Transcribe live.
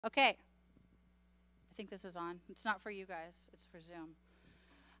Okay, I think this is on. It's not for you guys, it's for Zoom.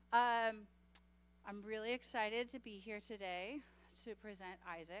 I'm really excited to be here today to present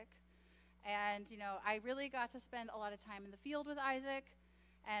Isaak. And, I really got to spend a lot of time in the field with Isaak.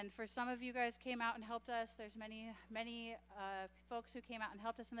 And for some of you guys came out and helped us. There's many folks who came out and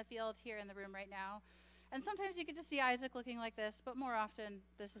helped us in the field here in the room right now. And sometimes you get to see Isaak looking like this, but more often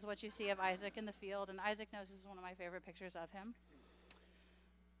this is what you see of Isaak in the field. And Isaak knows this is one of my favorite pictures of him.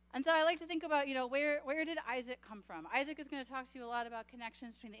 And so I like to think about, where did Isaak come from? Isaak is going to talk to you a lot about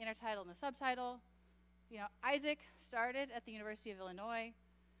connections between the intertidal and the subtidal. Isaak started at the University of Illinois,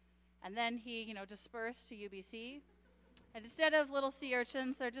 and then he, dispersed to UBC. And instead of little sea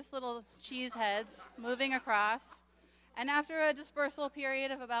urchins, they're just little cheese heads moving across. And after a dispersal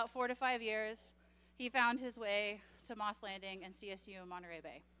period of about 4 to 5 years, he found his way to Moss Landing and CSU Monterey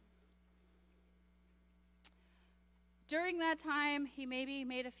Bay. During that time, he maybe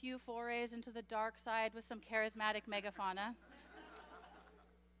made a few forays into the dark side with some charismatic megafauna.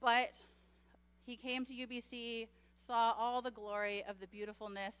 But he came to UBC, saw all the glory of the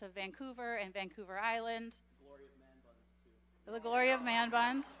beautifulness of Vancouver and Vancouver Island. Glory of man buns, too. The glory of man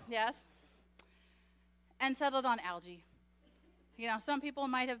buns, yes. And settled on algae. Some people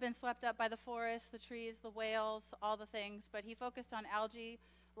might have been swept up by the forest, the trees, the whales, all the things, but he focused on algae,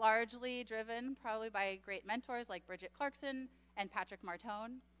 largely driven probably by great mentors like Bridget Clarkson and Patrick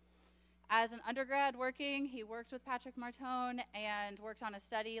Martone. As an undergrad he worked with Patrick Martone and worked on a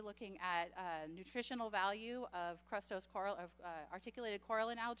study looking at nutritional value of crustose coral, of articulated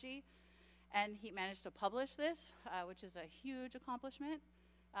coralline algae. And he managed to publish this, which is a huge accomplishment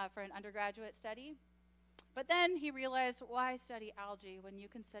for an undergraduate study. But then he realized, why study algae when you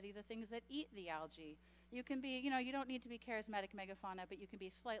can study the things that eat the algae? You can be, you don't need to be charismatic megafauna, but you can be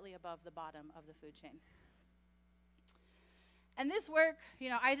slightly above the bottom of the food chain. And this work,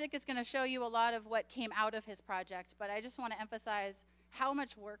 Isaak is going to show you a lot of what came out of his project, but I just want to emphasize how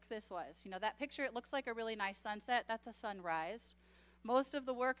much work this was. That picture, it looks like a really nice sunset. That's a sunrise. Most of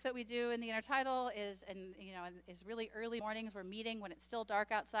the work that we do in the intertidal is really early mornings. We're meeting when it's still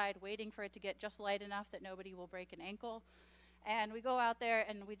dark outside, waiting for it to get just light enough that nobody will break an ankle. And we go out there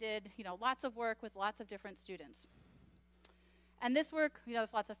and we did, lots of work with lots of different students. And this work,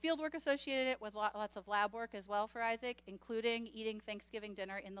 there's lots of field work associated with lots of lab work as well for Isaak, including eating Thanksgiving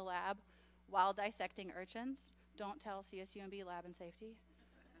dinner in the lab while dissecting urchins. Don't tell CSUMB Lab and Safety.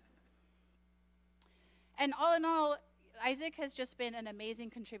 And all in all, Isaak has just been an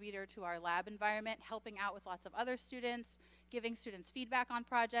amazing contributor to our lab environment, helping out with lots of other students, giving students feedback on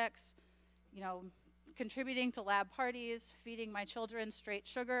projects, contributing to lab parties, feeding my children straight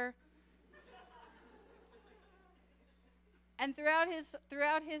sugar. And throughout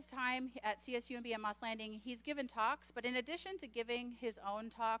his time at CSUMB and Moss Landing, he's given talks, but in addition to giving his own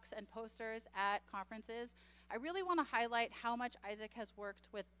talks and posters at conferences, I really want to highlight how much Isaak has worked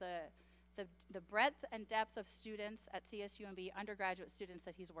with the breadth and depth of students at CSUMB, undergraduate students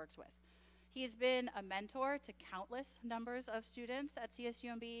that he's worked with. He's been a mentor to countless numbers of students at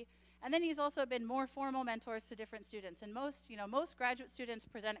CSUMB, and then he's also been more formal mentors to different students. And most graduate students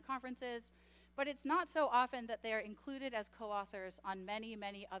present at conferences, but it's not so often that they are included as co-authors on many,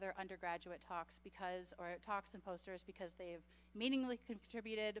 many other undergraduate talks talks and posters because they've meaningfully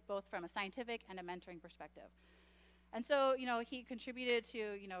contributed both from a scientific and a mentoring perspective. And so, he contributed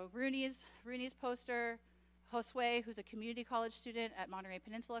to, Rooney's poster, Josue, who's a community college student at Monterey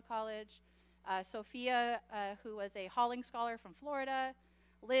Peninsula College, Sophia, who was a Halling Scholar from Florida,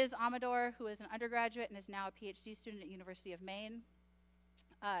 Liz Amador, who is an undergraduate and is now a PhD student at University of Maine,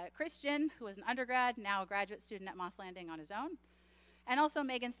 Christian, who was an undergrad, now a graduate student at Moss Landing on his own, and also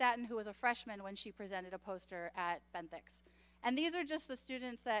Megan Staton, who was a freshman when she presented a poster at Benthix. And these are just the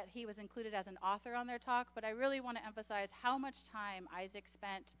students that he was included as an author on their talk, but I really want to emphasize how much time Isaak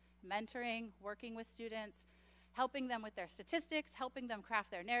spent mentoring, working with students, helping them with their statistics, helping them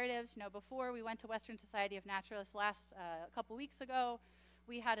craft their narratives. Before we went to Western Society of Naturalists a couple weeks ago,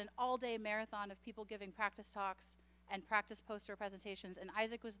 we had an all-day marathon of people giving practice talks and practice poster presentations, and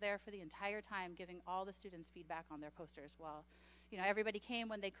Isaak was there for the entire time giving all the students feedback on their posters. While, everybody came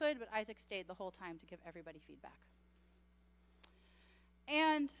when they could, but Isaak stayed the whole time to give everybody feedback.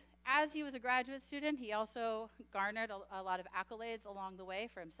 And as he was a graduate student, he also garnered a lot of accolades along the way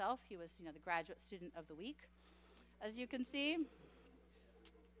for himself. He was, the graduate student of the week. As you can see,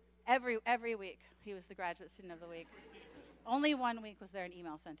 every week he was the graduate student of the week. Only 1 week was there an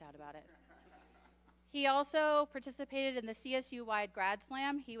email sent out about it. He also participated in the CSU-wide Grad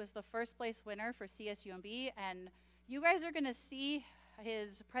Slam. He was the first place winner for CSUMB, and you guys are going to see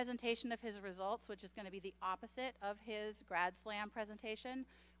his presentation of his results, which is going to be the opposite of his Grad Slam presentation,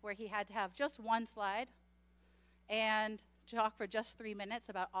 where he had to have just one slide and talk for just 3 minutes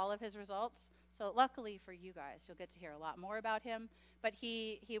about all of his results. So luckily for you guys, you'll get to hear a lot more about him. But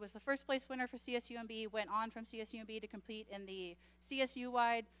he was the first place winner for CSUMB, went on from CSUMB to compete in the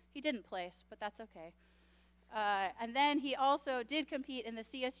CSU-wide. He didn't place, but that's okay. And then he also did compete in the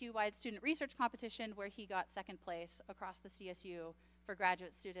CSU-wide student research competition, where he got second place across the CSU for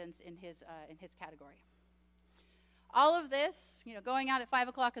graduate students in his category. All of this, going out at 5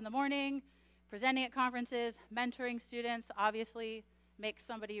 o'clock in the morning, presenting at conferences, mentoring students, obviously makes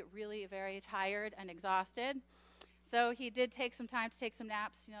somebody really very tired and exhausted. So he did take some time to take some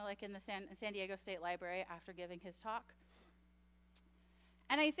naps, like in the San Diego State Library after giving his talk.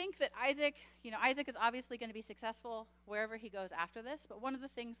 And I think that Isaak is obviously going to be successful wherever he goes after this, but one of the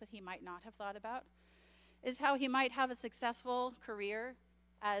things that he might not have thought about is how he might have a successful career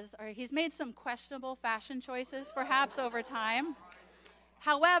or he's made some questionable fashion choices perhaps over time.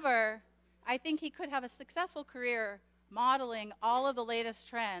 However, I think he could have a successful career modeling all of the latest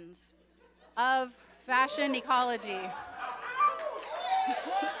trends of fashion ecology.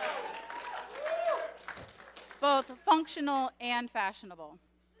 Both functional and fashionable.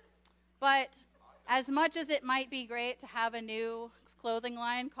 But as much as it might be great to have a new clothing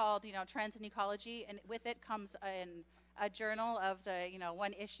line called, Trends in Ecology, and with it comes a journal of the,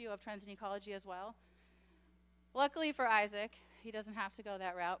 one issue of Trends in Ecology as well. Luckily for Isaak, he doesn't have to go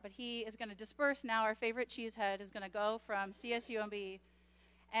that route, but he is going to disperse now. Our favorite cheesehead is going to go from CSUMB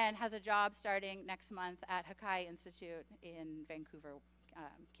and has a job starting next month at Hakai Institute in Vancouver,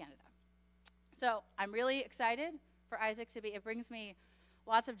 Canada. So I'm really excited for Isaak it brings me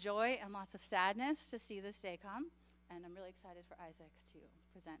lots of joy and lots of sadness to see this day come, and I'm really excited for Isaak to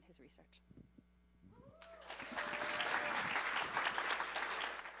present his research.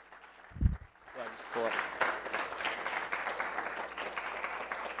 Yeah, just pull up.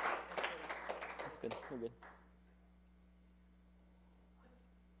 That's good. We're good.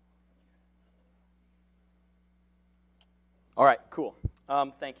 All right, cool.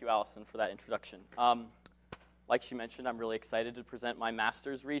 Thank you, Allison, for that introduction. Like she mentioned, I'm really excited to present my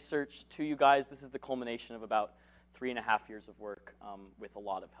master's research to you guys. This is the culmination of about 3.5 years of work with a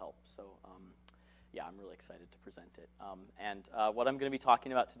lot of help. So yeah, I'm really excited to present it. What I'm going to be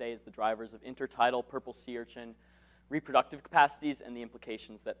talking about today is the drivers of intertidal purple sea urchin reproductive capacities and the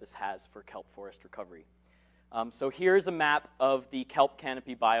implications that this has for kelp forest recovery. So here's a map of the kelp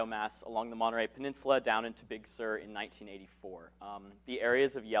canopy biomass along the Monterey Peninsula down into Big Sur in 1984. The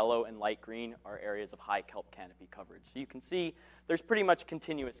areas of yellow and light green are areas of high kelp canopy coverage. So you can see there's pretty much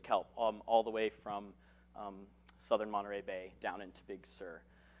continuous kelp all the way from southern Monterey Bay down into Big Sur.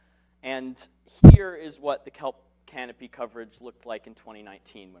 And here is what the kelp canopy coverage looked like in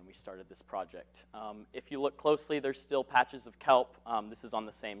 2019 when we started this project. If you look closely, there's still patches of kelp. This is on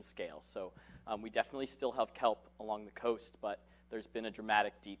the same scale. So we definitely still have kelp along the coast, but there's been a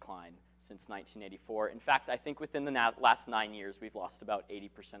dramatic decline since 1984. In fact, I think within the last 9 years, we've lost about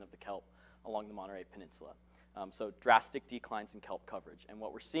 80% of the kelp along the Monterey Peninsula. So drastic declines in kelp coverage. And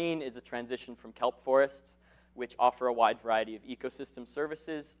what we're seeing is a transition from kelp forests, which offer a wide variety of ecosystem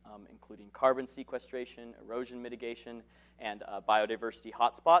services, including carbon sequestration, erosion mitigation, and biodiversity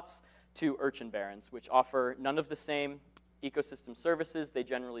hotspots, to urchin barrens, which offer none of the same ecosystem services. They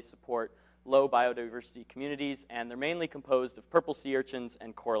generally support low biodiversity communities, and they're mainly composed of purple sea urchins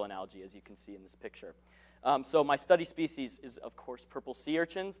and coralline algae, as you can see in this picture. So my study species is, of course, purple sea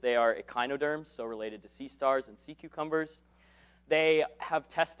urchins. They are echinoderms, so related to sea stars and sea cucumbers. They have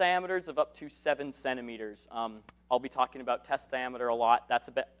test diameters of up to 7 centimeters. I'll be talking about test diameter a lot. That's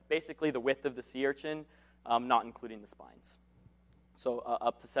basically the width of the sea urchin, not including the spines. So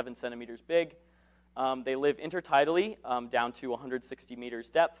up to 7 centimeters big. They live intertidally down to 160 meters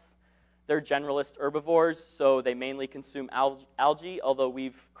depth. They're generalist herbivores, so they mainly consume algae, although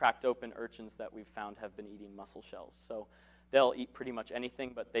we've cracked open urchins that we've found have been eating mussel shells. So they'll eat pretty much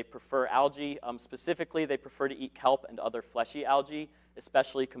anything, but they prefer algae. Specifically, they prefer to eat kelp and other fleshy algae,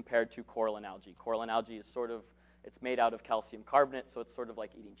 especially compared to coralline algae. Coralline algae is it's made out of calcium carbonate, so it's sort of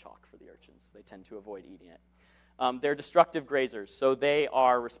like eating chalk for the urchins. They tend to avoid eating it. They're destructive grazers, so they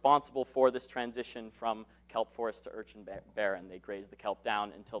are responsible for this transition from kelp forest to urchin barren. They graze the kelp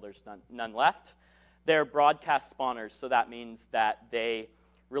down until there's none left. They're broadcast spawners, so that means that they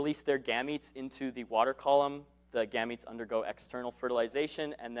release their gametes into the water column. The gametes undergo external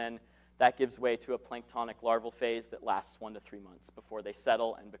fertilization, and then that gives way to a planktonic larval phase that lasts 1 to 3 months before they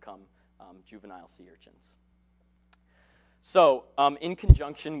settle and become juvenile sea urchins. So in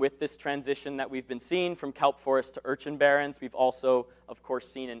conjunction with this transition that we've been seeing from kelp forest to urchin barrens, we've also, of course,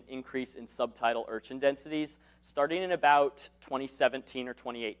 seen an increase in subtidal urchin densities starting in about 2017 or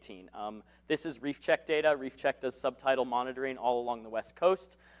 2018. This is ReefCheck data. ReefCheck does subtidal monitoring all along the West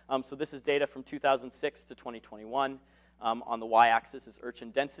Coast. So this is data from 2006 to 2021. On the y-axis is urchin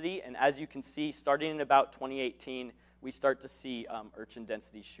density. And as you can see, starting in about 2018, we start to see urchin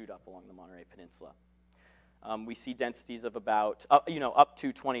densities shoot up along the Monterey Peninsula. We see densities of about, up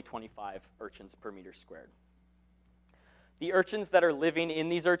to 20-25 urchins per meter squared. The urchins that are living in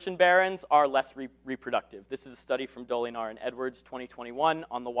these urchin barrens are less reproductive. This is a study from Dolinar and Edwards, 2021.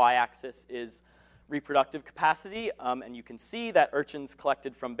 On the y-axis is reproductive capacity, and you can see that urchins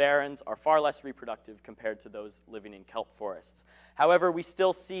collected from barrens are far less reproductive compared to those living in kelp forests. However, we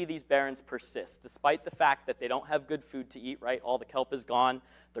still see these barrens persist, despite the fact that they don't have good food to eat, right? All the kelp is gone.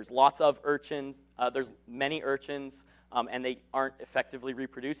 There's lots of urchins. There's many urchins, and they aren't effectively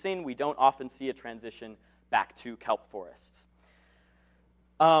reproducing. We don't often see a transition back to kelp forests.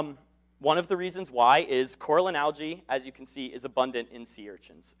 One of the reasons why is coralline algae, as you can see, is abundant in sea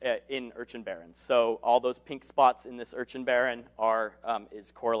urchins, in urchin barrens. So all those pink spots in this urchin barren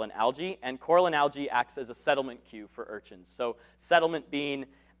is coralline algae, and coralline algae acts as a settlement cue for urchins. So settlement being,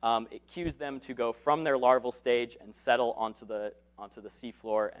 it cues them to go from their larval stage and settle onto the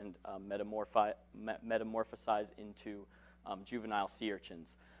seafloor and metamorphosize into juvenile sea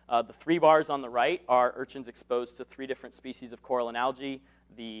urchins. The 3 bars on the right are urchins exposed to 3 different species of coralline algae.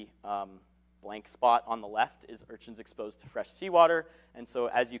 The blank spot on the left is urchins exposed to fresh seawater. And so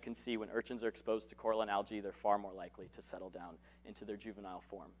as you can see, when urchins are exposed to coralline algae, they're far more likely to settle down into their juvenile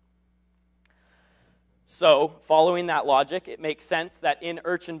form. So following that logic, it makes sense that in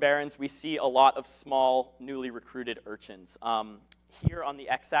urchin barrens, we see a lot of small, newly recruited urchins. Here on the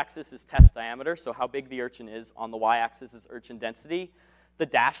x-axis is test diameter, so how big the urchin is. On the y-axis is urchin density. The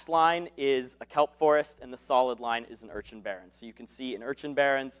dashed line is a kelp forest, and the solid line is an urchin barren. So you can see in urchin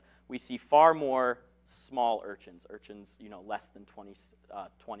barrens, we see far more small urchins, less than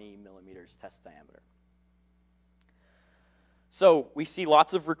 20 millimeters test diameter. So we see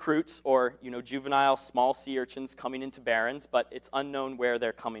lots of recruits or juvenile small sea urchins coming into barrens, but it's unknown where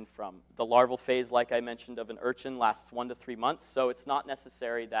they're coming from. The larval phase, like I mentioned, of an urchin lasts 1 to 3 months, so it's not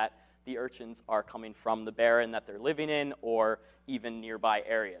necessary that the urchins are coming from the barren that they're living in or even nearby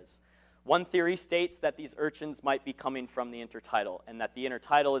areas. One theory states that these urchins might be coming from the intertidal, and that the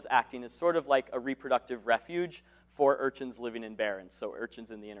intertidal is acting as sort of like a reproductive refuge for urchins living in barrens. So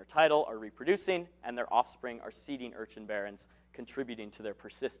urchins in the intertidal are reproducing, and their offspring are seeding urchin barrens, contributing to their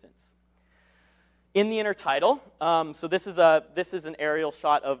persistence. In the intertidal, so this is an aerial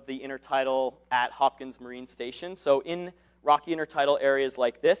shot of the intertidal at Hopkins Marine Station. So in rocky intertidal areas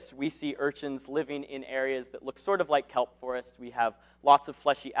like this, we see urchins living in areas that look sort of like kelp forest. We have lots of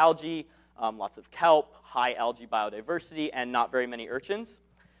fleshy algae, lots of kelp, high algae biodiversity, and not very many urchins.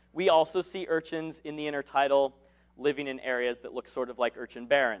 We also see urchins in the intertidal living in areas that look sort of like urchin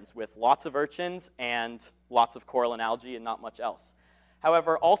barrens, with lots of urchins and lots of coralline algae and not much else.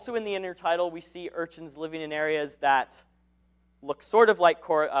 However, also in the intertidal, we see urchins living in areas that look sort of like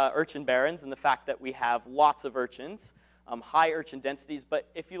urchin barrens in the fact that we have lots of urchins, high urchin densities, but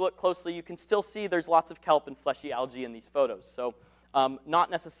if you look closely, you can still see there's lots of kelp and fleshy algae in these photos. So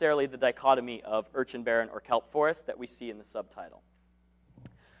not necessarily the dichotomy of urchin barren or kelp forest that we see in the subtidal.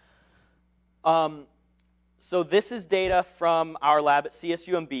 So this is data from our lab at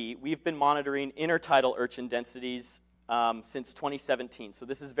CSUMB. We've been monitoring intertidal urchin densities since 2017. So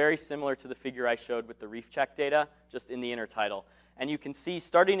this is very similar to the figure I showed with the ReefCheck data, just in the intertidal. And you can see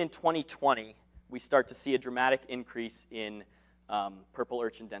starting in 2020, we start to see a dramatic increase in purple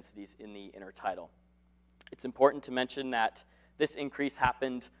urchin densities in the intertidal. It's important to mention that this increase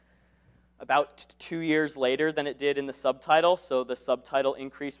happened about 2 years later than it did in the subtidal. So the subtidal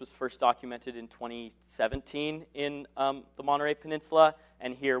increase was first documented in 2017 in the Monterey Peninsula,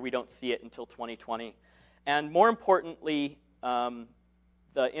 and here we don't see it until 2020. And more importantly, the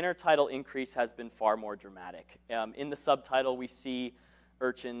intertidal increase has been far more dramatic. In the subtidal, we see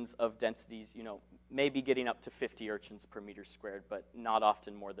urchins of densities, maybe getting up to 50 urchins per meter squared, but not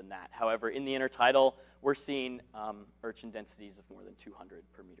often more than that. However, in the intertidal, we're seeing urchin densities of more than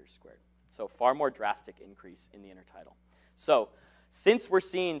 200 per meter squared. So far more drastic increase in the intertidal. So since we're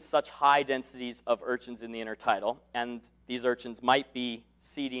seeing such high densities of urchins in the intertidal, and these urchins might be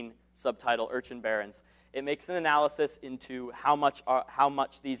seeding subtidal urchin barrens, it makes an analysis into how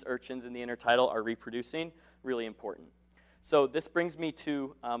much these urchins in the intertidal are reproducing really important. So this brings me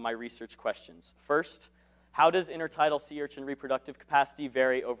to my research questions. First, how does intertidal sea urchin reproductive capacity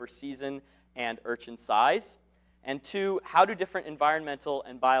vary over season and urchin size? And 2, how do different environmental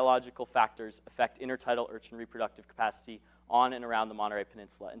and biological factors affect intertidal urchin reproductive capacity on and around the Monterey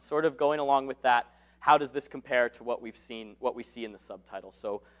Peninsula? And sort of going along with that, how does this compare to what we see in the subtidal?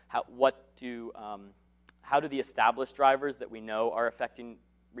 So how do the established drivers that we know are affecting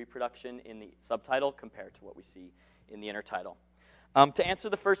reproduction in the subtidal compare to what we see in the intertidal? To answer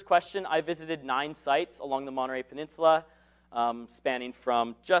the first question, I visited 9 sites along the Monterey Peninsula, spanning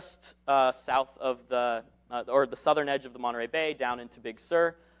from just south of the southern edge of the Monterey Bay down into Big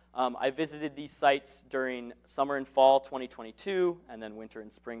Sur. I visited these sites during summer and fall 2022, and then winter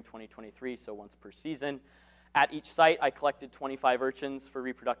and spring 2023, so once per season. At each site, I collected 25 urchins for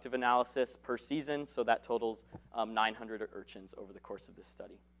reproductive analysis per season, so that totals 900 urchins over the course of this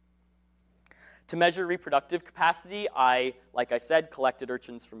study. To measure reproductive capacity, like I said, collected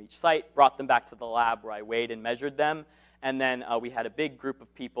urchins from each site, brought them back to the lab where I weighed and measured them, and then we had a big group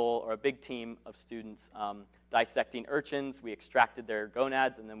of people, or a big team of students, dissecting urchins. We extracted their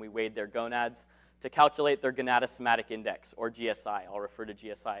gonads, and then we weighed their gonads to calculate their gonadosomatic index, or GSI. I'll refer to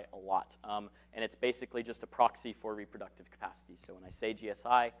GSI a lot. And it's basically just a proxy for reproductive capacity. So when I say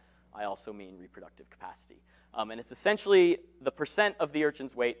GSI, I also mean reproductive capacity. And it's essentially the percent of the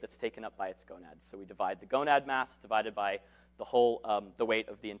urchin's weight that's taken up by its gonads. So we divide the gonad mass divided by the weight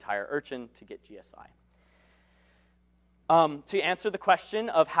of the entire urchin to get GSI. To answer the question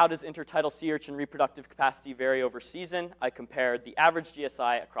of how does intertidal sea urchin reproductive capacity vary over season, I compared the average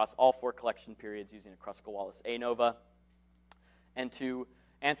GSI across all 4 collection periods using a Kruskal-Wallis ANOVA. And to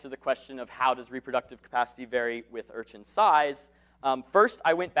answer the question of how does reproductive capacity vary with urchin size, first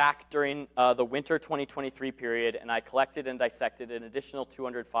I went back during the winter 2023 period, and I collected and dissected an additional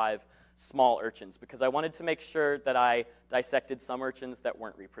 205 small urchins, because I wanted to make sure that I dissected some urchins that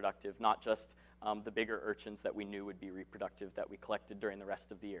weren't reproductive, not just the bigger urchins that we knew would be reproductive that we collected during the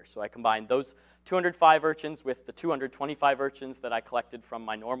rest of the year. So I combined those 205 urchins with the 225 urchins that I collected from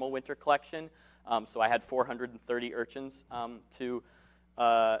my normal winter collection. So I had 430 urchins to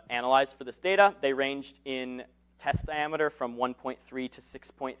analyze for this data. They ranged in test diameter from 1.3 to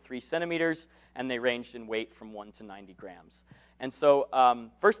 6.3 centimeters, and they ranged in weight from 1 to 90 grams. And so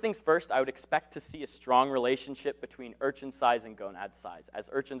first things first, I would expect to see a strong relationship between urchin size and gonad size. As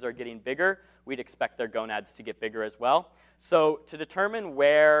urchins are getting bigger, we'd expect their gonads to get bigger as well. So to determine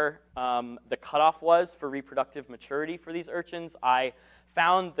where the cutoff was for reproductive maturity for these urchins, I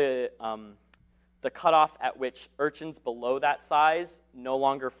found the cutoff at which urchins below that size no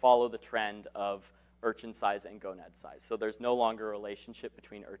longer follow the trend of urchin size and gonad size. So there's no longer a relationship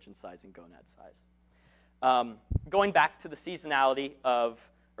between urchin size and gonad size. Going back to the seasonality of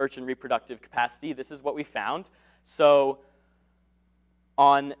urchin reproductive capacity, this is what we found. So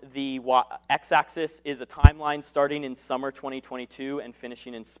on the x-axis is a timeline starting in summer 2022 and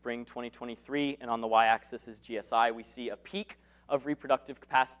finishing in spring 2023, and on the y-axis is GSI. We see a peak of reproductive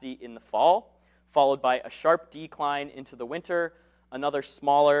capacity in the fall, followed by a sharp decline into the winter, another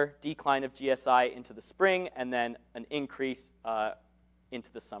smaller decline of GSI into the spring, and then an increase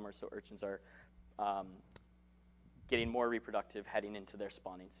into the summer. So urchins are getting more reproductive heading into their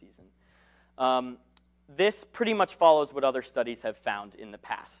spawning season. This pretty much follows what other studies have found in the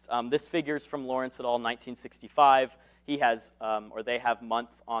past. This figure's from Lawrence et al. 1965. He has, or they have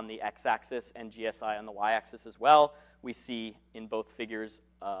month on the x-axis and GSI on the y-axis as well. We see in both figures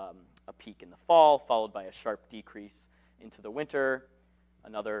a peak in the fall, followed by a sharp decrease into the winter,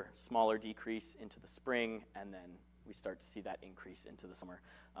 another smaller decrease into the spring, and then we start to see that increase into the summer.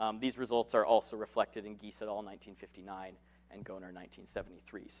 These results are also reflected in Geese et al. 1959 and Goner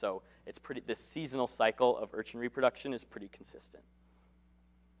 1973. So it's this seasonal cycle of urchin reproduction is pretty consistent.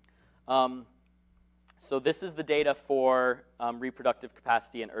 So this is the data for reproductive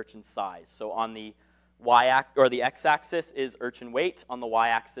capacity and urchin size. So on the the x-axis is urchin weight, on the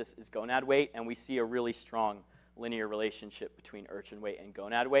y-axis is gonad weight, and we see a really strong linear relationship between urchin weight and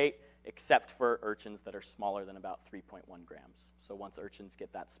gonad weight, except for urchins that are smaller than about 3.1 grams. So once urchins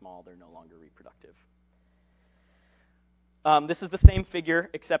get that small, they're no longer reproductive. This is the same figure,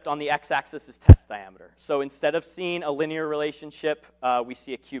 except on the x-axis is test diameter. So instead of seeing a linear relationship, we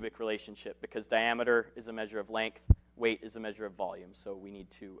see a cubic relationship, because diameter is a measure of length, weight is a measure of volume. So we need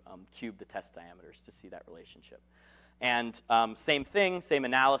to cube the test diameters to see that relationship. And same thing, same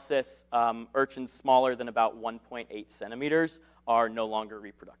analysis, urchins smaller than about 1.8 centimeters are no longer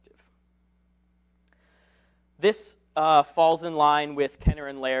reproductive. This falls in line with Kenner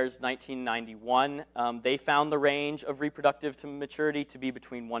and Lair's 1991. They found the range of reproductive to maturity to be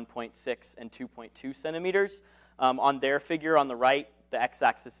between 1.6 and 2.2 centimeters. On their figure on the right, the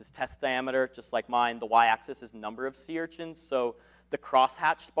x-axis is test diameter, just like mine. The y-axis is number of sea urchins. So the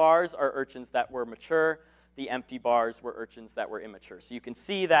crosshatched bars are urchins that were mature. The empty bars were urchins that were immature. So you can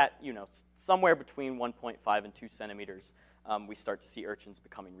see that, somewhere between 1.5 and 2 centimeters, we start to see urchins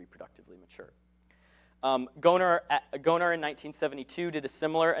becoming reproductively mature. Goner in 1972 did a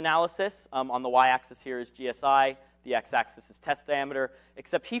similar analysis. On the y-axis here is GSI. The x-axis is test diameter,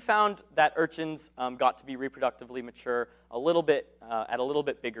 except he found that urchins got to be reproductively mature at a little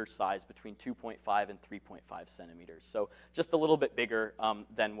bit bigger size, between 2.5 and 3.5 centimeters. So just a little bit bigger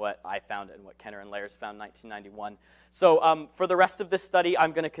than what I found and what Kenner and Lairs found in 1991. So for the rest of this study,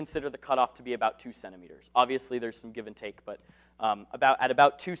 I'm going to consider the cutoff to be about 2 centimeters. Obviously, there's some give and take, but at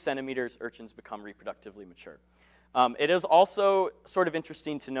about 2 centimeters, urchins become reproductively mature. It is also sort of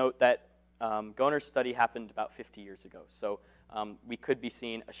interesting to note that Goner's study happened about 50 years ago, so we could be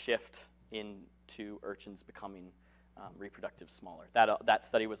seeing a shift into urchins becoming reproductive smaller. That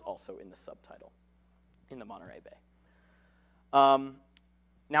study was also in the subtitle, in the Monterey Bay.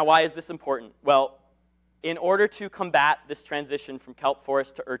 Now, why is this important? Well, in order to combat this transition from kelp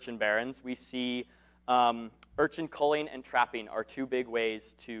forest to urchin barrens, we see urchin culling and trapping are two big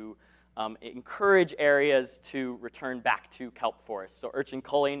ways to encourage areas to return back to kelp forests. So urchin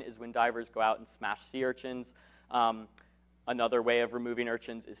culling is when divers go out and smash sea urchins. Another way of removing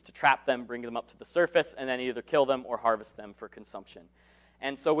urchins is to trap them, bring them up to the surface, and then either kill them or harvest them for consumption.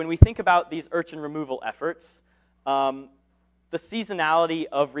 And so when we think about these urchin removal efforts, the seasonality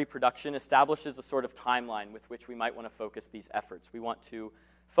of reproduction establishes a sort of timeline with which we might want to focus these efforts. We want to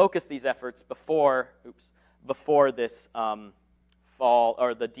focus these efforts before this fall,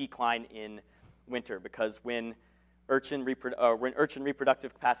 or the decline in winter, because when urchin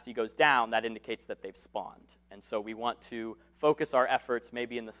reproductive capacity goes down, that indicates that they've spawned. And so we want to focus our efforts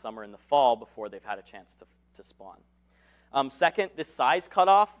maybe in the summer and the fall before they've had a chance to spawn. Second, this size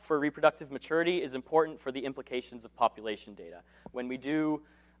cutoff for reproductive maturity is important for the implications of population data. When we do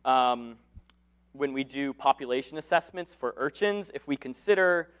population assessments for urchins, if we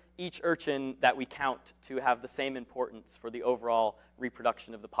consider each urchin that we count to have the same importance for the overall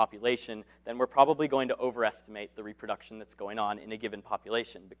reproduction of the population, then we're probably going to overestimate the reproduction that's going on in a given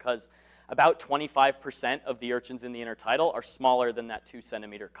population, because about 25% of the urchins in the intertidal are smaller than that 2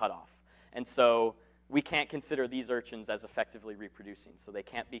 centimeter cutoff. And so we can't consider these urchins as effectively reproducing, so they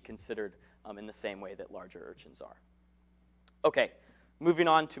can't be considered in the same way that larger urchins are. Okay, moving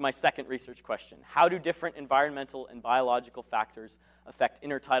on to my second research question. How do different environmental and biological factors affect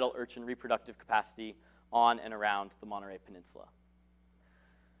intertidal urchin reproductive capacity on and around the Monterey Peninsula?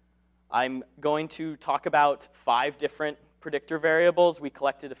 I'm going to talk about 5 different predictor variables. We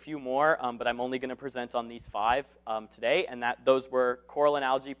collected a few more, but I'm only going to present on these 5 today, and those were coralline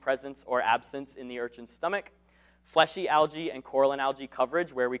algae presence or absence in the urchin's stomach, fleshy algae and coralline algae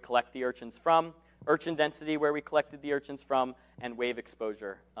coverage, where we collect the urchins from, urchin density, where we collected the urchins from, and wave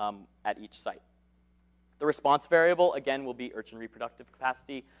exposure at each site. The response variable, again, will be urchin reproductive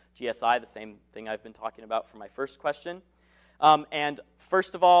capacity, GSI, the same thing I've been talking about for my first question. And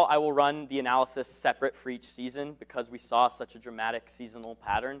first of all, I will run the analysis separate for each season, because we saw such a dramatic seasonal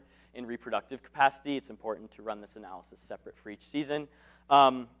pattern in reproductive capacity. It's important to run this analysis separate for eech season.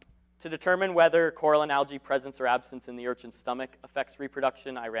 To determine whether coralline algae presence or absence in the urchin's stomach affects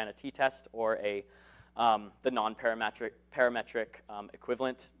reproduction, I ran a t-test or the non-parametric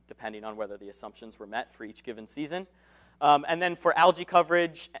equivalent, depending on whether the assumptions were met for each given season. And then for algae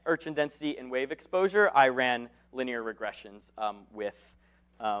coverage, urchin density, and wave exposure, I ran linear regressions with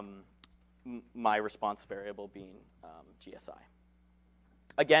my response variable being GSI.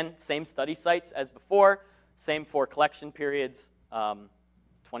 Again, same study sites as before, same 4 collection periods,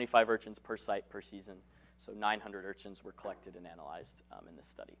 25 urchins per site per season. So 900 urchins were collected and analyzed in this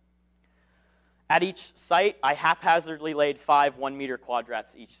study. At each site, I haphazardly laid 5 1-meter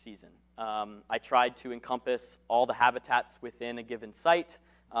quadrats each season. I tried to encompass all the habitats within a given site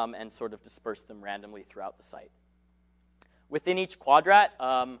and sort of disperse them randomly throughout the site. Within each quadrat,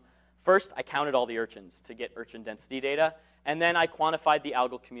 first I counted all the urchins to get urchin density data, and then I quantified the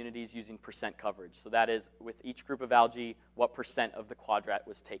algal communities using percent coverage. So that is, with each group of algae, what percent of the quadrat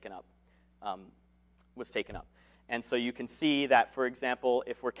was taken up. And so you can see that, for example,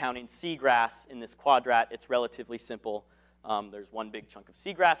 if we're counting seagrass in this quadrat, it's relatively simple. There's one big chunk of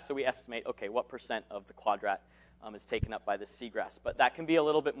seagrass, so we estimate, okay, what percent of the quadrat is taken up by this seagrass. But that can be a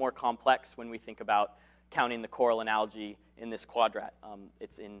little bit more complex when we think about counting the coralline algae in this quadrat.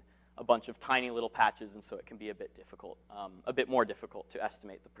 It's in a bunch of tiny little patches, and so it can be a bit difficult, a bit more difficult to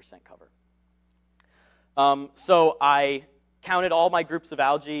estimate the percent cover. So I counted all my groups of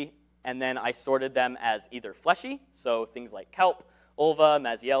algae, and then I sorted them as either fleshy, so things like kelp, ulva,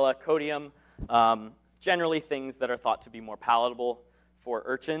 maziella, codium, generally things that are thought to be more palatable for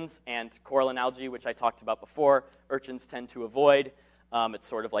urchins, and coralline algae, which I talked about before, urchins tend to avoid. It's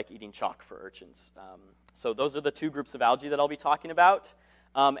sort of like eating chalk for urchins. So those are the two groups of algae that I'll be talking about.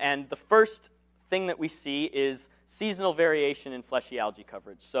 And the first thing that we see is seasonal variation in fleshy algae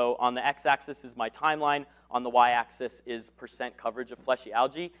coverage. So on the x-axis is my timeline, on the y-axis is percent coverage of fleshy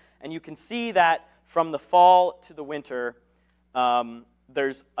algae. And you can see that from the fall to the winter,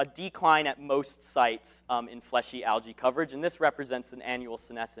 there's a decline at most sites in fleshy algae coverage, and this represents an annual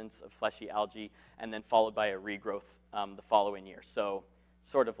senescence of fleshy algae and then followed by a regrowth the following year. So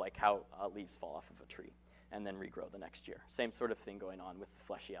sort of like how leaves fall off of a tree and then regrow the next year. Same sort of thing going on with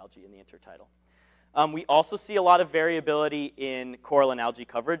fleshy algae in the intertidal. We also see a lot of variability in coralline algae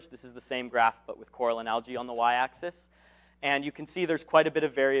coverage. This is the same graph, but with coralline algae on the y-axis. And you can see there's quite a bit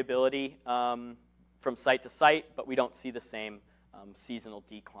of variability from site to site, but we don't see the same seasonal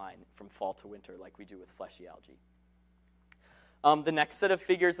decline from fall to winter like we do with fleshy algae. The next set of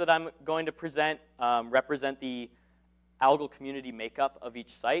figures that I'm going to present represent the algal community makeup of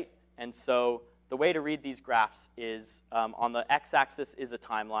each site. And so the way to read these graphs is on the x-axis is a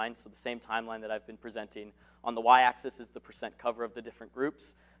timeline, so the same timeline that I've been presenting. On the y-axis is the percent cover of the different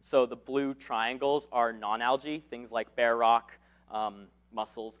groups. So the blue triangles are non-algae, things like bare rock,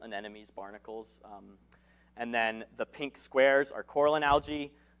 mussels, anemones, barnacles. And then the pink squares are coralline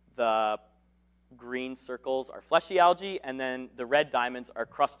algae, the green circles are fleshy algae, and then the red diamonds are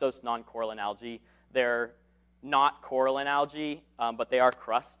crustose non-coralline algae. They're not coralline algae, but they are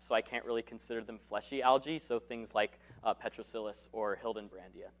crust, so I can't really consider them fleshy algae, so things like Petrocillis or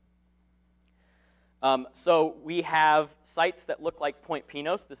Hildenbrandia. So we have sites that look like Point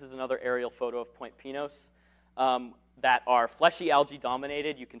Pinos. This is another aerial photo of Point Pinos that are fleshy algae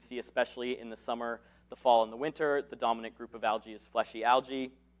dominated. You can see especially in the summer, the fall, and the winter, the dominant group of algae is fleshy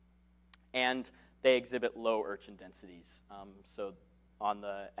algae, and they exhibit low urchin densities. So on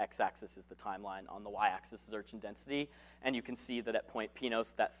the x-axis is the timeline, on the y-axis is urchin density, and you can see that at Point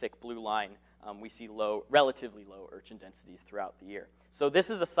Pinos, that thick blue line, we see relatively low urchin densities throughout the year. So this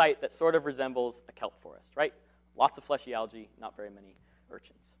is a site that sort of resembles a kelp forest, right? Lots of fleshy algae, not very many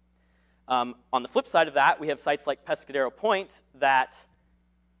urchins. On the flip side of that, we have sites like Pescadero Point that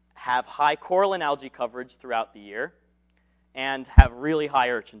have high coralline algae coverage throughout the year and have really high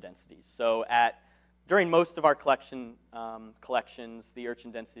urchin densities. So during most of our collections, the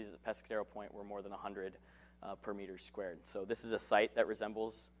urchin densities at Pescadero Point were more than 100 per meter squared. So this is a site that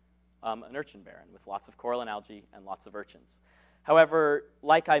resembles an urchin barren with lots of coralline algae and lots of urchins. However,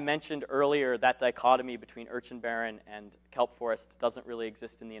 like I mentioned earlier, that dichotomy between urchin barren and kelp forest doesn't really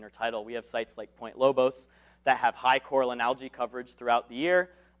exist in the intertidal. We have sites like Point Lobos that have high coralline algae coverage throughout the year,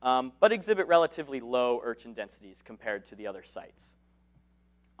 but exhibit relatively low urchin densities compared to the other sites.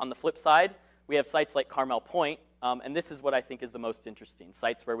 On the flip side, we have sites like Carmel Point, and this is what I think is the most interesting,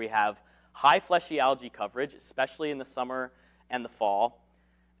 sites where we have high fleshy algae coverage, especially in the summer and the fall,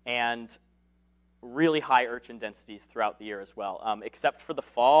 and really high urchin densities throughout the year as well. Except for the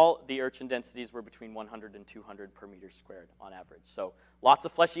fall, the urchin densities were between 100 and 200 per meter squared on average. So lots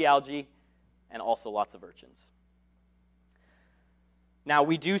of fleshy algae and also lots of urchins. Now,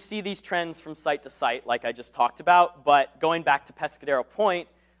 we do see these trends from site to site, like I just talked about, but going back to Pescadero Point,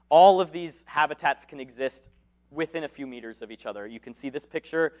 all of these habitats can exist within a few meters of each other. You can see this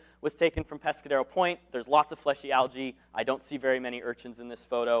picture was taken from Pescadero Point. There's lots of fleshy algae. I don't see very many urchins in this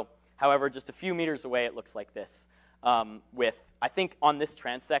photo. However, just a few meters away, it looks like this. I think on this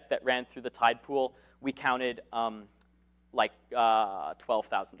transect that ran through the tide pool, we counted like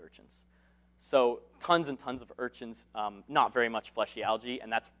 12,000 urchins. So tons and tons of urchins, not very much fleshy algae,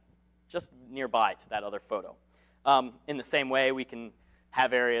 and that's just nearby to that other photo. In the same way, we can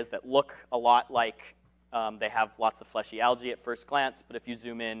have areas that look a lot like they have lots of fleshy algae at first glance, but if you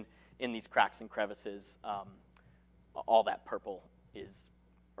zoom in these cracks and crevices, all that purple is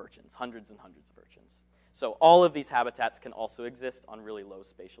urchins, hundreds and hundreds of urchins. So all of these habitats can also exist on really low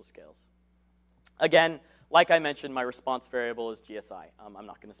spatial scales. Again, like I mentioned, my response variable is GSI. I'm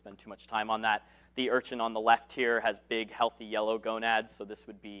not going to spend too much time on that. The urchin on the left here has big, healthy yellow gonads, so this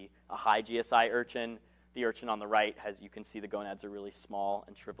would be a high GSI urchin. The urchin on the right has, you can see the gonads are really small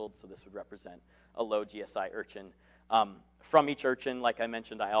and shriveled, so this would represent a low GSI urchin. From each urchin, like I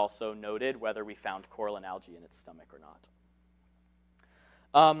mentioned, I also noted whether we found coralline algae in its stomach or not.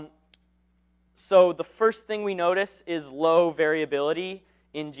 So the first thing we notice is low variability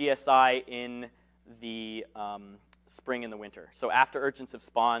in GSI in the spring and the winter. So after urchins have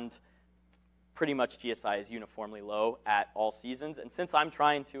spawned, pretty much GSI is uniformly low at all seasons. And since I'm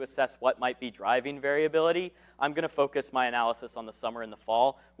trying to assess what might be driving variability, I'm going to focus my analysis on the summer and the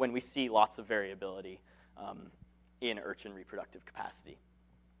fall when we see lots of variability in urchin reproductive capacity.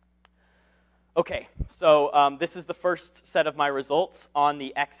 Okay, so this is the first set of my results. On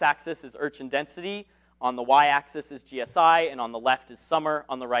the x-axis is urchin density, on the y-axis is GSI, and on the left is summer,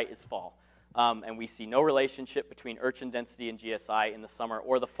 on the right is fall. And we see no relationship between urchin density and GSI in the summer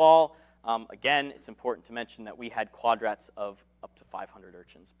or the fall. Again, it's important to mention that we had quadrats of up to 500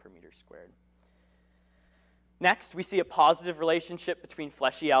 urchins per meter squared. Next, we see a positive relationship between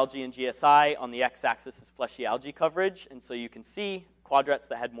fleshy algae and GSI. On the x-axis is fleshy algae coverage, and so you can see quadrats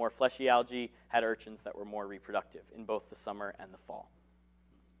that had more fleshy algae had urchins that were more reproductive in both the summer and the fall.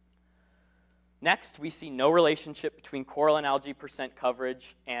 Next, we see no relationship between coral and algae percent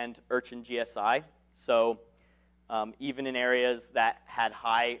coverage and urchin GSI. So even in areas that had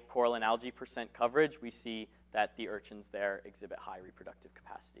high coral and algae percent coverage, we see that the urchins there exhibit high reproductive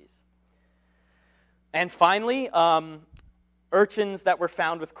capacities. And finally, urchins that were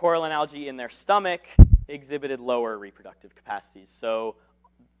found with coral and algae in their stomach exhibited lower reproductive capacities. So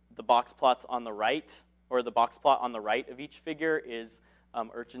the box plots on the right, or the box plot on the right of each figure is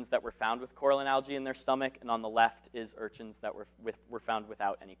urchins that were found with coral and algae in their stomach, and on the left is urchins that were found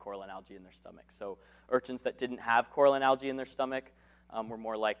without any coral and algae in their stomach. So urchins that didn't have coral and algae in their stomach were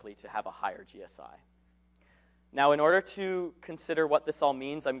more likely to have a higher GSI. Now, in order to consider what this all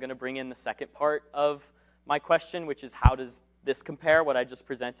means, I'm going to bring in the second part of my question, which is how does this compare, what I just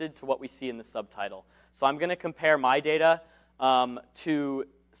presented, to what we see in the subtitle. So I'm going to compare my data to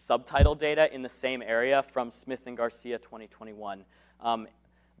subtitle data in the same area from Smith and Garcia 2021.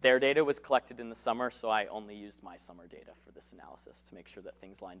 Their data was collected in the summer, so I only used my summer data for this analysis to make sure that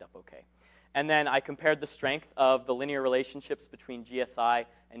things lined up okay. And then I compared the strength of the linear relationships between GSI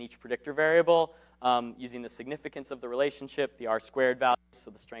and each predictor variable using the significance of the relationship, the R-squared values, so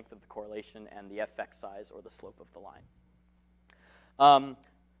the strength of the correlation, and the effect size, or the slope of the line.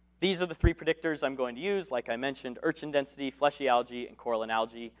 These are the three predictors I'm going to use. Like I mentioned, urchin density, fleshy algae, and coral and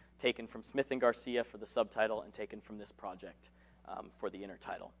algae, taken from Smith and Garcia for the subtitle and taken from this project for the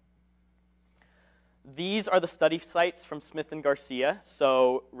intertidal. These are the study sites from Smith and Garcia,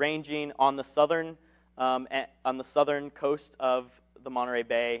 so ranging on the southern coast of the Monterey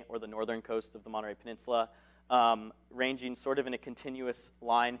Bay, or the northern coast of the Monterey Peninsula, ranging sort of in a continuous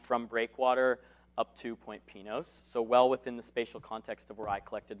line from breakwater up to Point Pinos, so well within the spatial context of where I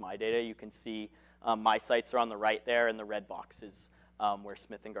collected my data. You can see my sites are on the right there, and the red boxes where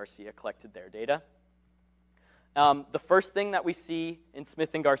Smith and Garcia collected their data. The first thing that we see in Smith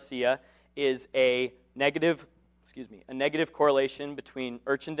and Garcia is a negative correlation between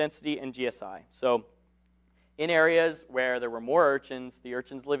urchin density and GSI. So in areas where there were more urchins, the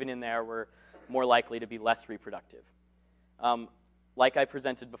urchins living in there were more likely to be less reproductive. Like I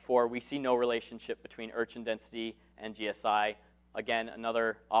presented before, we see no relationship between urchin density and GSI. Again,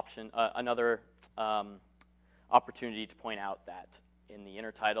 another opportunity to point out that in the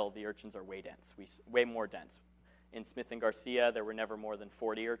intertidal, the urchins are way dense, way more dense. In Smith and Garcia, there were never more than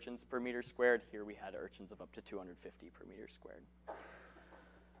 40 urchins per meter squared. Here we had urchins of up to 250 per meter squared.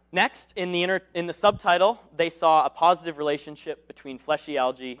 Next, in the subtitle, they saw a positive relationship between fleshy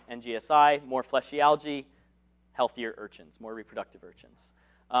algae and GSI. More fleshy algae, healthier urchins, more reproductive urchins.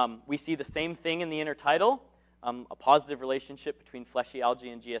 We see the same thing in the intertidal, a positive relationship between fleshy algae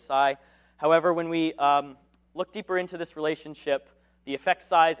and GSI. However, when we look deeper into this relationship, the effect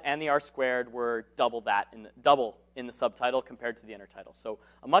size and the R-squared were double in the subtitle compared to the intertidal. So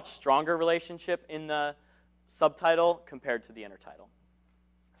a much stronger relationship in the subtitle compared to the intertidal.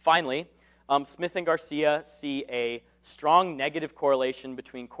 Finally, Smith and Garcia see a strong negative correlation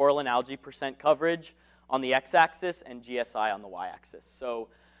between coral and algae percent coverage on the x-axis and GSI on the y-axis. So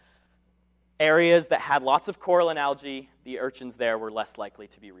areas that had lots of coral and algae, the urchins there were less likely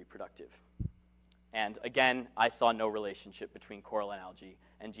to be reproductive. And again, I saw no relationship between coral and algae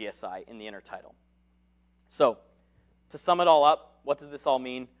and GSI in the intertidal. So to sum it all up, what does this all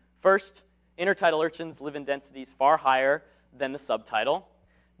mean? First, intertidal urchins live in densities far higher than the subtidal.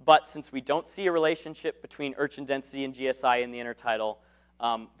 But since we don't see a relationship between urchin density and GSI in the intertidal,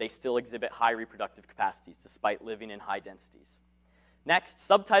 they still exhibit high reproductive capacities despite living in high densities. Next,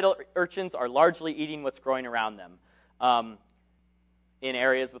 subtidal urchins are largely eating what's growing around them. In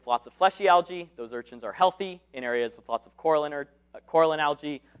areas with lots of fleshy algae, those urchins are healthy. In areas with lots of coral and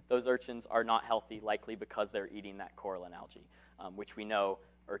algae, those urchins are not healthy, likely because they're eating that coral and algae, which we know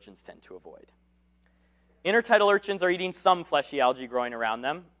urchins tend to avoid. Intertidal urchins are eating some fleshy algae growing around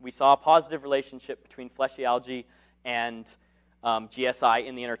them. We saw a positive relationship between fleshy algae and GSI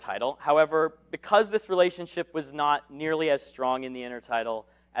in the intertidal. However, because this relationship was not nearly as strong in the intertidal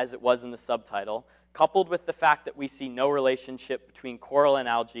as it was in the subtidal, coupled with the fact that we see no relationship between coral and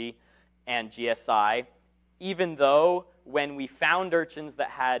algae and GSI even though when we found urchins that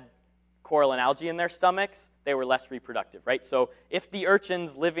had coral and algae in their stomachs, they were less reproductive, right? So if the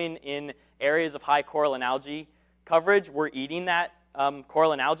urchins living in areas of high coral and algae coverage were eating that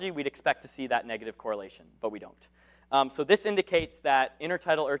coral and algae, we'd expect to see that negative correlation, but we don't. So this indicates that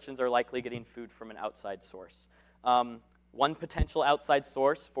intertidal urchins are likely getting food from an outside source. One potential outside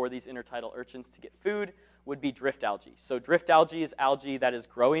source for these intertidal urchins to get food would be drift algae. So drift algae is algae that is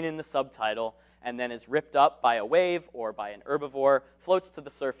growing in the subtidal and then is ripped up by a wave or by an herbivore, floats to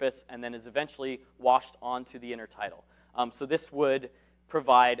the surface, and then is eventually washed onto the intertidal. So this would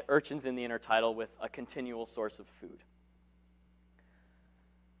provide urchins in the intertidal with a continual source of food.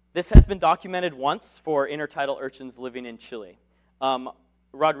 This has been documented once for intertidal urchins living in Chile.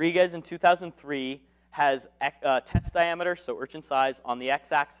 Rodriguez in 2003 has test diameter, so urchin size, on the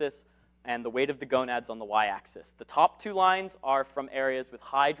x-axis, and the weight of the gonads on the y-axis. The top two lines are from areas with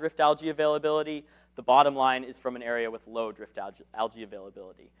high drift algae availability. The bottom line is from an area with low drift algae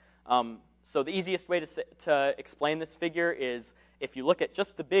availability. So the easiest way to explain this figure is if you look at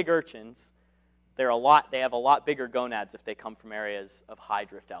just the big urchins, they have a lot bigger gonads if they come from areas of high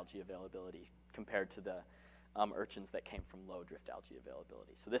drift algae availability compared to the urchins that came from low drift algae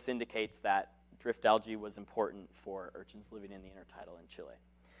availability. So this indicates that drift algae was important for urchins living in the intertidal in Chile.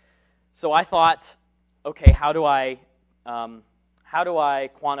 So I thought, okay, how do I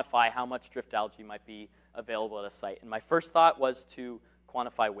quantify how much drift algae might be available at a site? And my first thought was to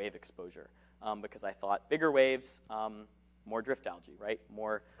quantify wave exposure, because I thought bigger waves, more drift algae, right?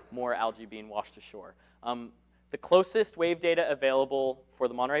 More algae being washed ashore. The closest wave data available for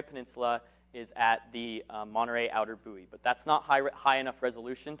the Monterey Peninsula is at the Monterey Outer Buoy, but that's not high enough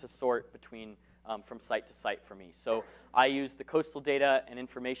resolution to sort between from site to site for me. So I use the Coastal Data and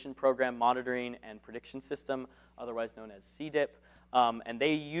Information Program Monitoring and Prediction System, otherwise known as CDIP, and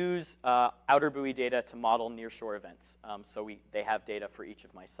they use Outer Buoy data to model nearshore events. So they have data for each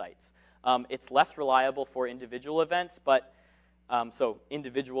of my sites. It's less reliable for individual events, but so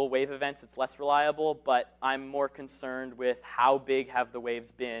individual wave events, it's less reliable, but I'm more concerned with how big have the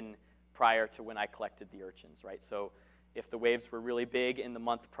waves been prior to when I collected the urchins, right? So if the waves were really big in the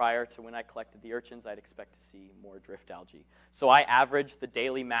month prior to when I collected the urchins, I'd expect to see more drift algae. So I averaged the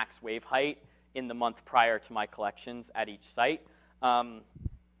daily max wave height in the month prior to my collections at each site.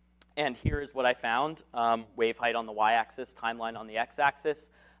 And here is what I found, wave height on the y-axis, timeline on the x-axis.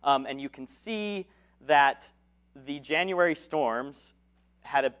 And you can see that the January storms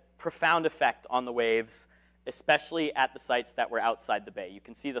had a profound effect on the waves, especially at the sites that were outside the bay. You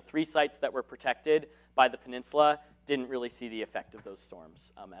can see the 3 sites that were protected by the peninsula didn't really see the effect of those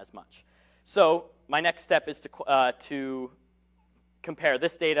storms as much. So my next step is to compare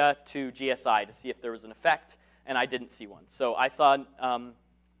this data to GSI to see if there was an effect, and I didn't see one. So I saw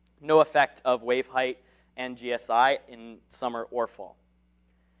no effect of wave height and GSI in summer or fall.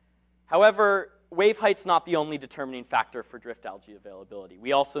 However, wave height's not the only determining factor for drift algae availability.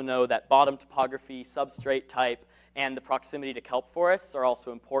 We also know that bottom topography, substrate type, and the proximity to kelp forests are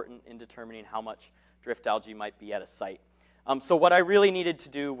also important in determining how much drift algae might be at a site. So what I really needed to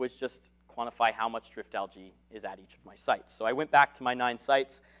do was just quantify how much drift algae is at each of my sites. So I went back to my 9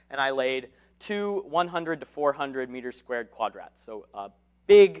 sites, and I laid 2 100 to 400 meters squared quadrats. So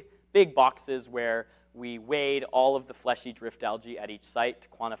big boxes where we weighed all of the fleshy drift algae at each site to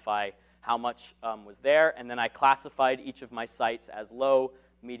quantify how much was there, and then I classified each of my sites as low,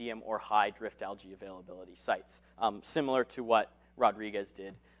 medium, or high drift algae availability sites, similar to what Rodriguez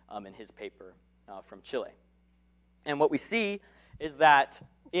did in his paper from Chile. And what we see is that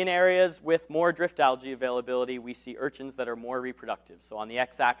in areas with more drift algae availability, we see urchins that are more reproductive. So on the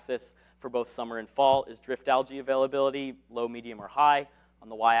x-axis for both summer and fall is drift algae availability, low, medium, or high. On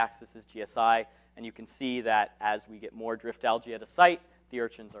the y-axis is GSI, and you can see that as we get more drift algae at a site, the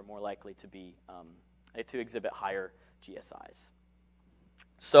urchins are more likely to exhibit higher GSIs.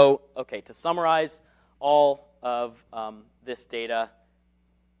 So, okay, to summarize all of this data,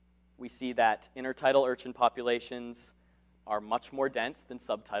 we see that intertidal urchin populations are much more dense than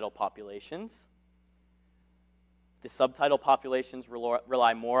subtidal populations. The subtidal populations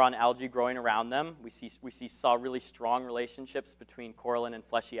rely more on algae growing around them. We saw really strong relationships between coralline and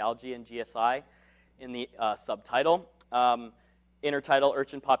fleshy algae and GSI in the subtidal. Intertidal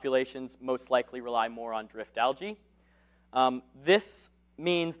urchin populations most likely rely more on drift algae. This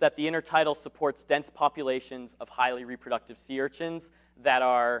means that the intertidal supports dense populations of highly reproductive sea urchins that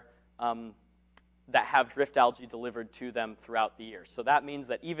have drift algae delivered to them throughout the year. So that means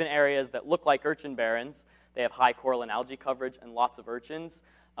that even areas that look like urchin barrens, they have high coral and algae coverage and lots of urchins,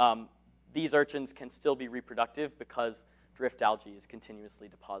 these urchins can still be reproductive because drift algae is continuously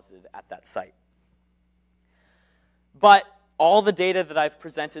deposited at that site. But all the data that I've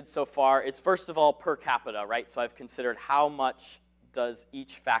presented so far is, first of all, per capita, right? So I've considered how much does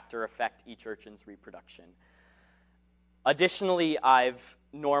each factor affect each urchin's reproduction. Additionally, I've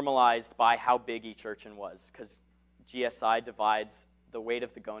normalized by how big each urchin was, because GSI divides the weight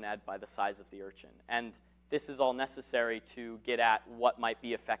of the gonad by the size of the urchin. And this is all necessary to get at what might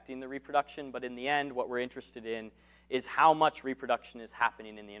be affecting the reproduction, but in the end, what we're interested in is how much reproduction is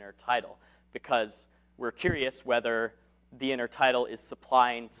happening in the intertidal, because we're curious whether the intertidal is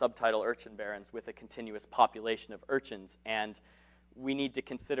supplying subtidal urchin barrens with a continuous population of urchins, and we need to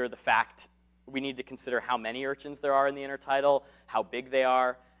consider how many urchins there are in the intertidal, how big they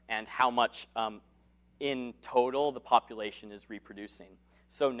are, and how much in total the population is reproducing.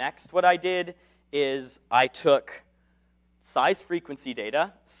 So next, what I did is I took size frequency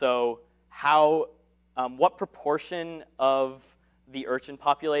data, so what proportion of the urchin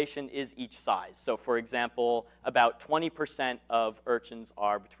population is each size. So for example, about 20% of urchins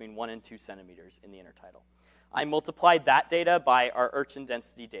are between 1 and 2 centimeters in the intertidal. I multiplied that data by our urchin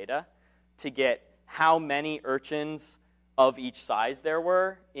density data to get how many urchins of each size there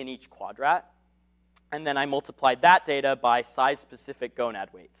were in each quadrat. And then I multiplied that data by size-specific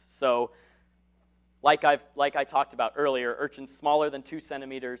gonad weights. So like I talked about earlier, urchins smaller than 2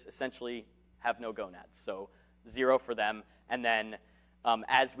 centimeters essentially have no gonads, so 0 for them. And then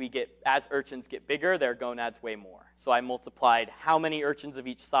as urchins get bigger, their gonads weigh more. So I multiplied how many urchins of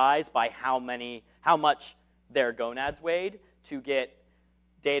each size by how much their gonads weighed to get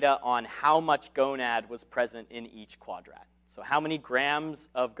data on how much gonad was present in each quadrat. So how many grams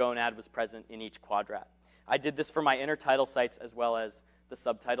of gonad was present in each quadrat. I did this for my intertidal sites as well as the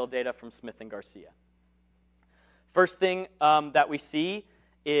subtidal data from Smith and Garcia. First thing that we see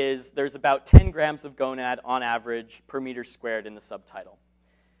is there's about 10 grams of gonad on average per meter squared in the subtidal,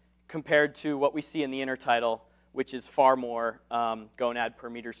 compared to what we see in the intertidal, which is far more gonad per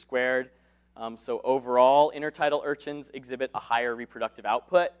meter squared. So overall, intertidal urchins exhibit a higher reproductive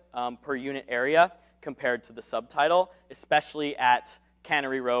output per unit area compared to the subtidal, especially at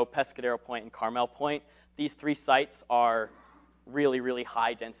Cannery Row, Pescadero Point, and Carmel Point. These 3 sites are really, really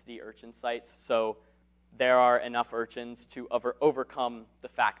high density urchin sites, so there are enough urchins to overcome the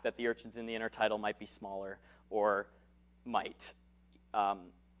fact that the urchins in the intertidal might be smaller or might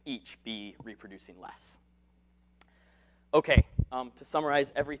each be reproducing less. Okay, to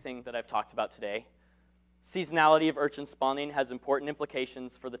summarize everything that I've talked about today, seasonality of urchin spawning has important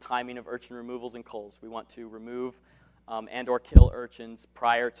implications for the timing of urchin removals and culls. We want to remove and or kill urchins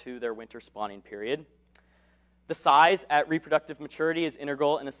prior to their winter spawning period. The size at reproductive maturity is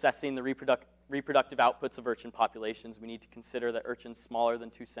integral in assessing the reproductive outputs of urchin populations. We need to consider that urchins smaller than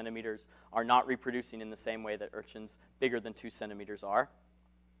 2 centimeters are not reproducing in the same way that urchins bigger than 2 centimeters are.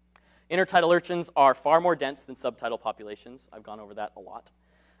 Intertidal urchins are far more dense than subtidal populations. I've gone over that a lot.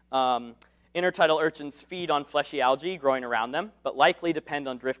 Intertidal urchins feed on fleshy algae growing around them, but likely depend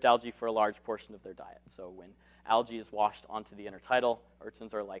on drift algae for a large portion of their diet. So when algae is washed onto the intertidal,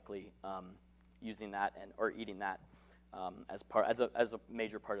 urchins are likely using that or eating that as a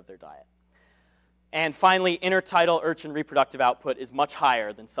major part of their diet. And finally, intertidal urchin reproductive output is much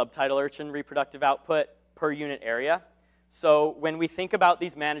higher than subtidal urchin reproductive output per unit area. So when we think about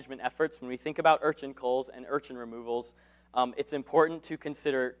these management efforts, when we think about urchin culls and urchin removals, it's important to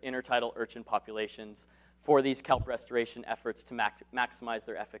consider intertidal urchin populations for these kelp restoration efforts to maximize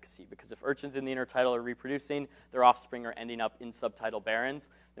their efficacy. Because if urchins in the intertidal are reproducing, their offspring are ending up in subtidal barrens.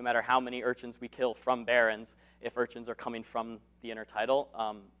 No matter how many urchins we kill from barrens, if urchins are coming from the intertidal,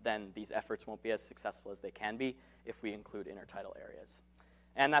 then these efforts won't be as successful as they can be if we include intertidal areas.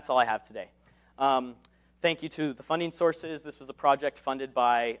 And that's all I have today. Thank you to the funding sources. This was a project funded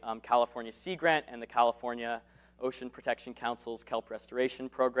by California Sea Grant and the California Ocean Protection Council's Kelp Restoration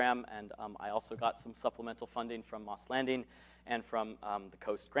Program, and I also got some supplemental funding from Moss Landing and from the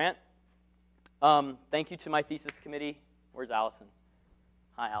Coast Grant. Thank you to my thesis committee. Where's Allison?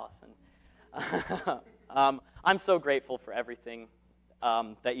 Hi, Allison. I'm so grateful for everything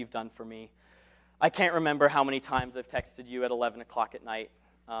that you've done for me. I can't remember how many times I've texted you at 11 o'clock at night,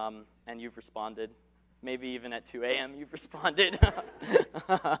 and you've responded. Maybe even at 2 a.m. you've responded.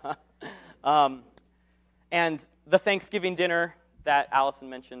 And the Thanksgiving dinner that Allison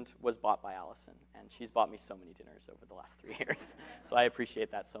mentioned was bought by Allison, and she's bought me so many dinners over the last 3 years, so I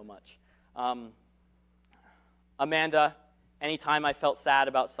appreciate that so much. Amanda, anytime I felt sad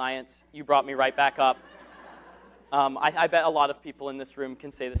about science, you brought me right back up. I bet a lot of people in this room can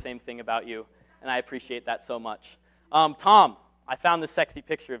say the same thing about you, and I appreciate that so much. Tom, I found this sexy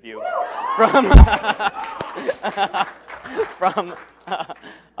picture of you from,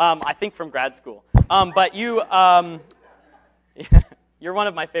 I think from grad school. But you, you're one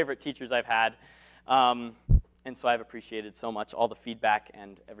of my favorite teachers I've had. And so I've appreciated so much all the feedback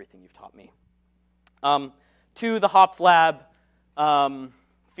and everything you've taught me. To the Hopped Lab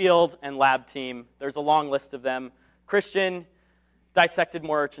field and lab team, there's a long list of them. Christian dissected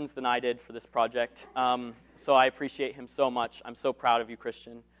more urchins than I did for this project, so I appreciate him so much. I'm so proud of you,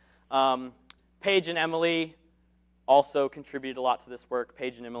 Christian. Paige and Emily also contributed a lot to this work.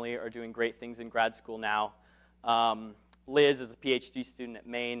 Paige and Emily are doing great things in grad school now. Liz is a PhD student at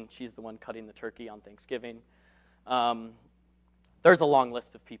Maine. She's the one cutting the turkey on Thanksgiving. There's a long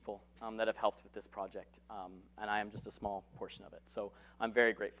list of people that have helped with this project, and I am just a small portion of it. So I'm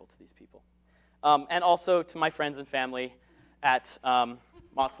very grateful to these people. And also to my friends and family at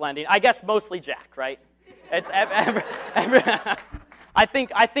Moss Landing. I guess mostly Jack, right? It's I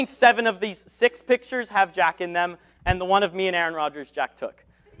think 7 of these 6 pictures have Jack in them, and the one of me and Aaron Rodgers Jack took.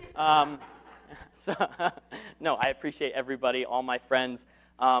 So no, I appreciate everybody, all my friends.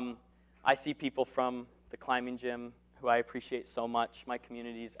 I see people from the climbing gym who I appreciate so much. My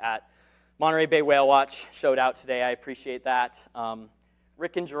communities at Monterey Bay Whale Watch showed out today. I appreciate that.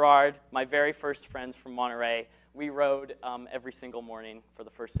 Rick and Gerard, my very first friends from Monterey, we rode every single morning for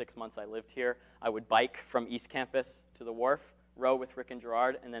the first 6 months I lived here. I would bike from East Campus to the wharf, row with Rick and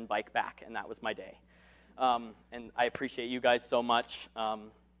Gerard, and then bike back, and that was my day. And I appreciate you guys so much.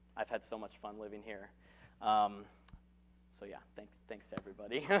 I've had so much fun living here. So yeah, thanks to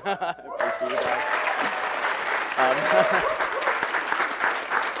everybody. I appreciate you guys.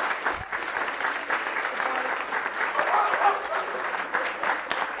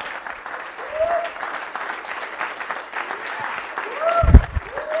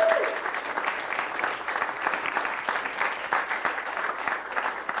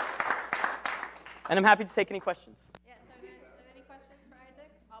 And I'm happy to take any questions. Yes, are there any questions for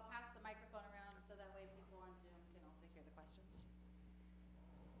Isaac? I'll pass the microphone around so that way people on Zoom can also hear the questions.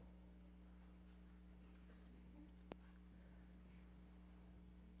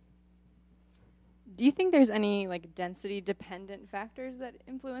 Do you think there's any like density dependent factors that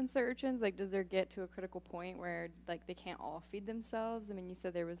influence the urchins? Like, does there get to a critical point where like they can't all feed themselves? I mean, you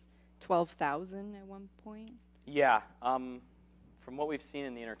said there was 12,000 at one point. Yeah, from what we've seen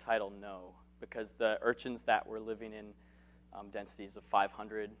in the intertidal, no, because the urchins that were living in densities of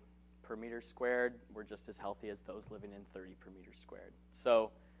 500 per meter squared were just as healthy as those living in 30 per meter squared.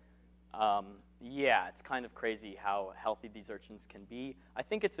 So yeah, it's kind of crazy how healthy these urchins can be. I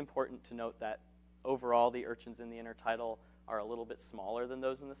think it's important to note that overall, the urchins in the intertidal are a little bit smaller than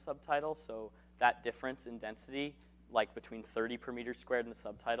those in the subtidal, so that difference in density, like between 30 per meter squared in the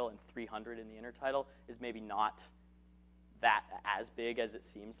subtidal and 300 in the intertidal, is maybe not that as big as it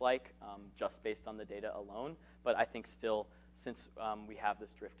seems like, just based on the data alone. But I think still, since we have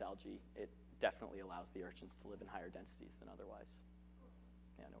this drift algae, it definitely allows the urchins to live in higher densities than otherwise.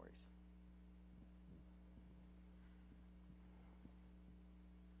 Yeah, no worries.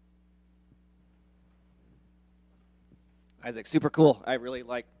 Isaac, super cool. I really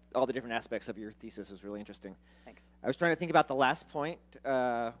like all the different aspects of your thesis. It was really interesting. Thanks. I was trying to think about the last point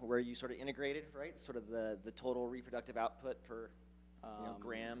where you sort of integrated, right? Sort of the total reproductive output per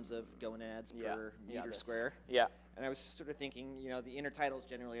grams of gonads per meter square. Yeah. And I was sort of thinking, the intertidal is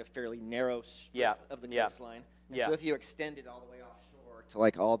generally a fairly narrow strip of the coastline. Yeah. So if you extend it all the way offshore to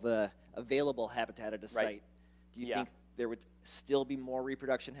like all the available habitat at a site, do you think there would still be more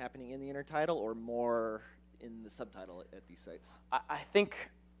reproduction happening in the intertidal or more in the subtidal at these sites? I think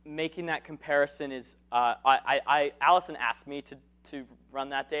making that comparison is, Allison asked me to run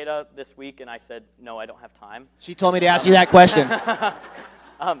that data this week, and I said, no, I don't have time. She told me to ask you that question.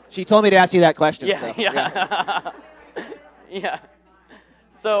 She told me to ask you that question. Yeah, so, yeah. Yeah.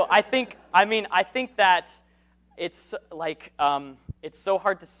 So I think that it's like, it's so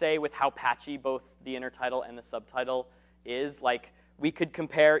hard to say with how patchy both the intertidal and the subtidal is. Like, we could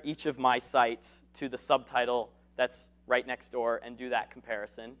compare each of my sites to the subtidal that's right next door and do that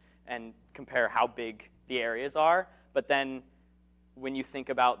comparison and compare how big the areas are. But then when you think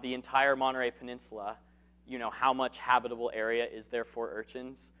about the entire Monterey Peninsula, how much habitable area is there for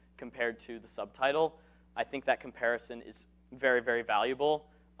urchins compared to the subtidal? I think that comparison is very, very valuable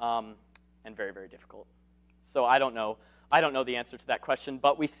and very, very difficult. So I don't know the answer to that question,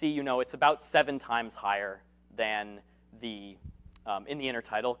 but we see, it's about 7 times higher than the in the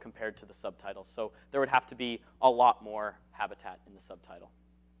intertidal compared to the subtidal. So there would have to be a lot more habitat in the subtidal.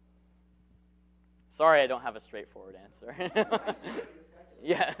 Sorry, I don't have a straightforward answer.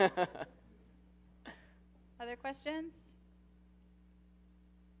 Yeah. Other questions?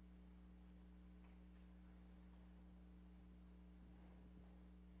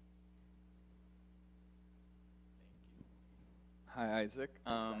 Hi, Isaac.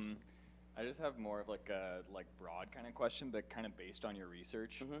 I just have more of like a broad kind of question, but kind of based on your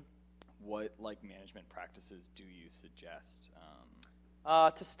research. What management practices do you suggest?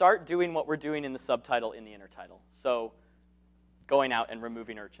 To start doing what we're doing in the subtidal in the intertidal. So going out and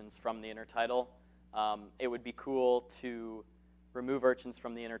removing urchins from the intertidal. It would be cool to remove urchins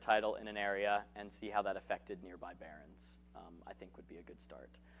from the intertidal in an area and see how that affected nearby barrens. I think would be a good start.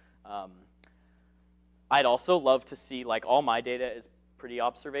 I'd also love to see, all my data is pretty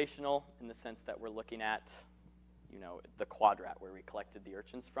observational in the sense that we're looking at, the quadrat where we collected the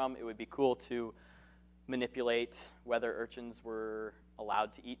urchins from. It would be cool to manipulate whether urchins were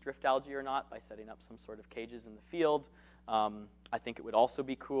allowed to eat drift algae or not by setting up some sort of cages in the field. I think it would also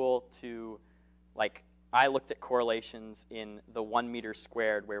be cool to, I looked at correlations in the 1 meter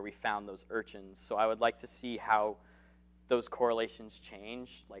squared where we found those urchins. So I would like to see how those correlations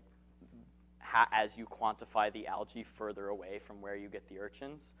change, as you quantify the algae further away from where you get the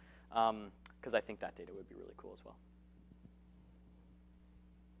urchins, because I think that data would be really cool as well.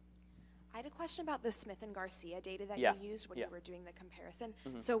 I had a question about the Smith and Garcia data that Yeah. you used when Yeah. you were doing the comparison.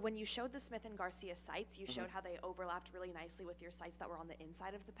 So when you showed the Smith and Garcia sites, you showed how they overlapped really nicely with your sites that were on the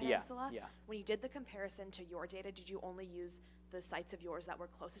inside of the peninsula. Yeah. When you did the comparison to your data, did you only use the sites of yours that were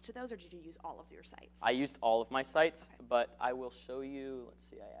closest to those, or did you use all of your sites? I used all of my sites, Okay. but I will show you, let's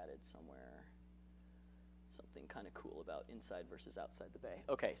see, I added somewhere something kind of cool about inside versus outside the bay.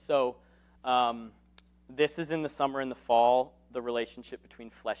 Okay, so this is in the summer and the fall, the relationship between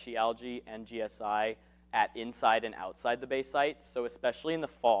fleshy algae and GSI at inside and outside the bay sites. So especially in the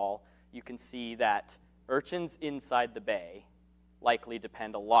fall, you can see that urchins inside the bay likely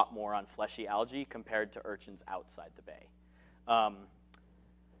depend a lot more on fleshy algae compared to urchins outside the bay.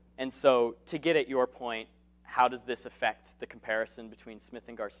 And so to get at your point, how does this affect the comparison between Smith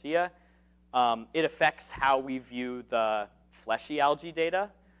and Garcia? It affects how we view the fleshy algae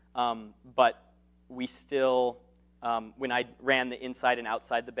data, but we still, when I ran the inside and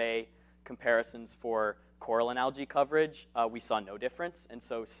outside the bay comparisons for coral and algae coverage, we saw no difference. And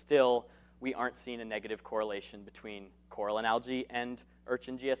so still, we aren't seeing a negative correlation between coral and algae and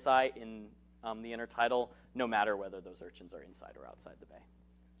urchin GSI in the intertidal, no matter whether those urchins are inside or outside the bay.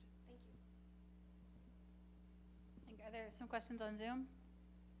 Thank you. Are there some questions on Zoom?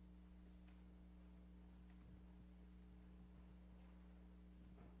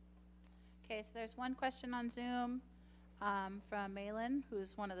 Okay, so there's one question on Zoom from Malin,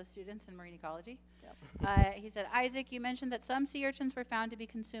 who's one of the students in marine ecology. Yep. He said, Isaac, you mentioned that some sea urchins were found to be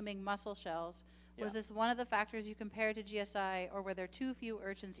consuming mussel shells. Was this one of the factors you compared to GSI, or were there too few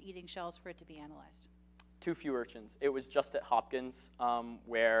urchins eating shells for it to be analyzed? Too few urchins. It was just at Hopkins,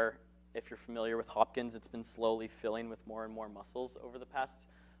 where, if you're familiar with Hopkins, it's been slowly filling with more and more mussels over the past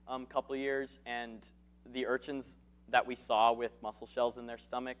couple of years. And the urchins that we saw with mussel shells in their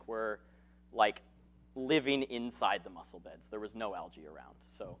stomach were living inside the mussel beds. There was no algae around.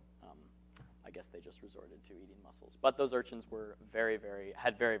 So I guess they just resorted to eating mussels. But those urchins were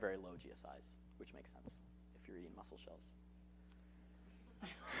had very, very low GSIs, which makes sense if you're eating mussel shells.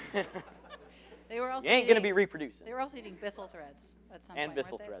 They were also You ain't going to be reproducing. They were also eating byssal threads at some And point,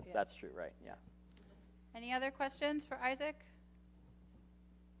 byssal weren't they? threads, Yeah. that's true, right, yeah. Any other questions for Isaac?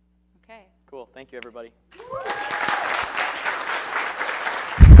 Okay. Cool, thank you, everybody.